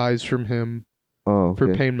she buys from him Oh. for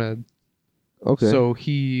Okay. pain med. Okay. So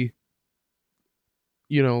he,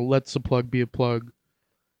 lets the plug be a plug,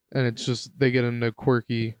 and it's just they get into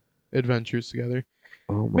quirky adventures together.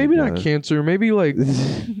 Oh my Maybe God. not cancer. Maybe like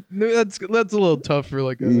that's a little tough for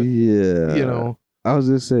like a yeah. I was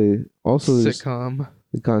gonna say also there's sitcom.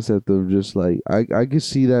 the concept of just like I could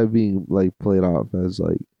see that being like played off as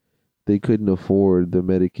like they couldn't afford the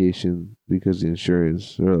medication because the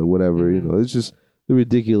insurance or like, whatever. Mhm. It's just the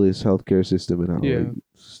ridiculous healthcare system and how Yeah.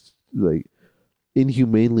 like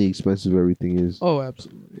inhumanely expensive everything is. Oh,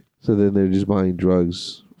 absolutely. So then they're just buying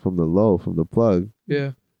drugs from the plug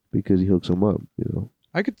Yeah, because he hooks them up.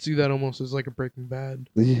 I could see that almost as like a Breaking Bad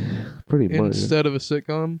Yeah, pretty much. instead of a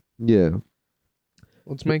sitcom. Yeah.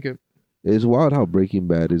 Let's make it. It's wild how Breaking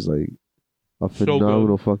Bad is like a So good.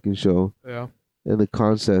 phenomenal fucking show. Yeah. And the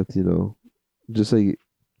concept, just like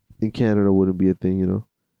in Canada wouldn't be a thing,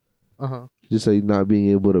 Uh-huh. just like not being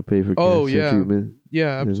able to pay for Oh, cancer yeah. treatment.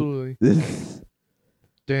 Yeah, absolutely.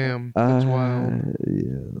 Damn. That's wild.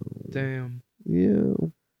 Yeah. Damn. Yeah.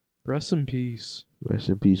 Rest in peace. Rest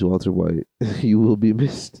in peace, Walter White. You will be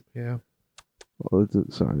missed. Yeah. Oh,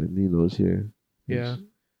 sorry, Nino's here. Yeah.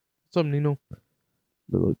 What's up, Nino?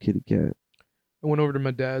 The little kitty cat. I went over to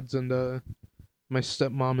my dad's and my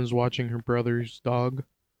stepmom is watching her brother's dog.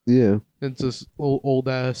 Yeah. It's this little old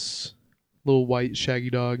ass little white shaggy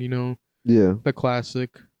dog, Yeah. the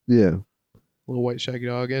classic Yeah. little white shaggy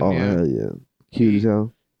dog. And Oh, yeah, hell yeah. Cute as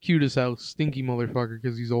hell. cute as hell, stinky motherfucker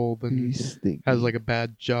because he's old and He's stinky. has like a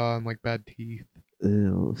bad jaw and like bad teeth.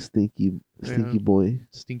 Stinky boy.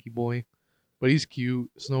 Stinky boy. But he's cute.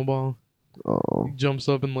 Snowball. Oh. He jumps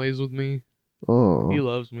up and lays with me. Oh. He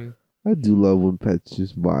loves me. I do love when pets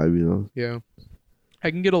just vibe, Yeah. I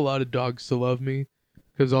can get a lot of dogs to love me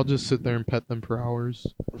because I'll just sit there and pet them for hours.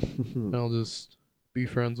 And I'll just be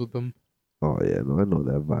friends with them. Oh yeah, no, I know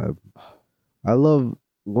that vibe. I love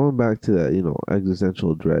going back to that,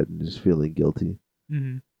 existential dread and just feeling guilty.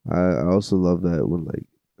 Mm-hmm. I also love that when like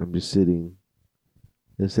I'm just sitting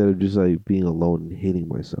instead of just like being alone and hating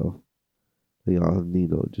myself. Like I'll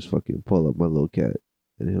just fucking pull up my little cat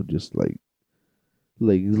and he'll just like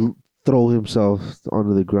throw himself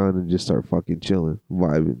onto the ground and just start fucking chilling,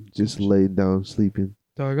 vibing, just laying down, sleeping.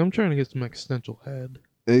 Dog, I'm trying to get some existential head.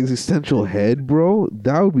 Existential head, bro?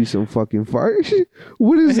 That would be some fucking fire shit.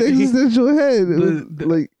 What is existential head?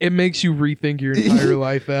 Like it makes you rethink your entire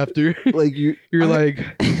life after. like You're like,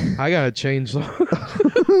 I gotta change. I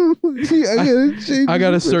gotta change. I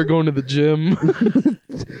gotta start going to the gym.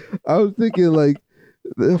 I was thinking like,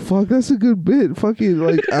 fuck, that's a good bit. Fucking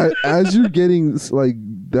like, as you're getting like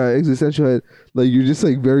that existential head, like you're just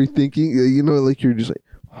like very thinking. Like you're just like,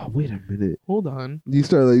 oh wait a minute. Hold on. You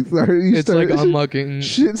start like, It's like unlocking.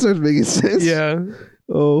 Shit starts making sense. Yeah.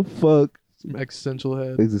 Oh fuck. Some existential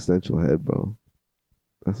head. Existential head, bro.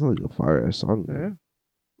 That sounds like a fire ass song. Man.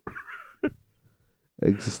 Yeah.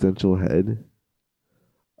 Existential head.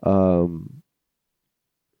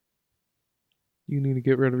 You need to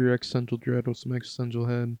get rid of your existential dread with some existential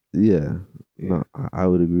head. Yeah. No, I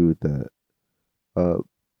would agree with that.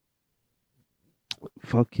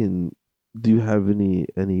 Fucking, do you have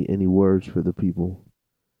any words for the people?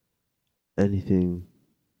 Anything?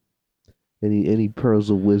 Any pearls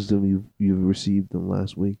of wisdom you've received in the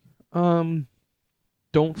last week? Don't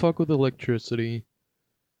fuck with electricity.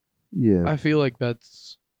 Yeah. I feel like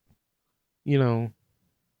that's,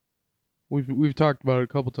 we've talked about it a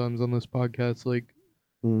couple times on this podcast. Like,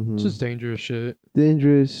 Mm-hmm. It's just dangerous shit.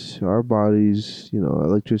 Dangerous. Our bodies,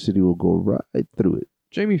 electricity will go right through it.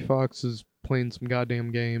 Jamie Foxx is playing some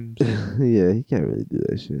goddamn games. Yeah, he can't really do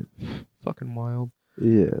that shit. Fucking wild.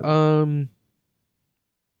 Yeah.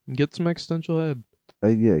 Get some existential head.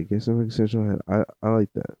 Yeah, get some extension head. I like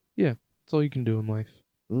that. That's all you can do in life.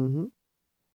 Mm-hmm.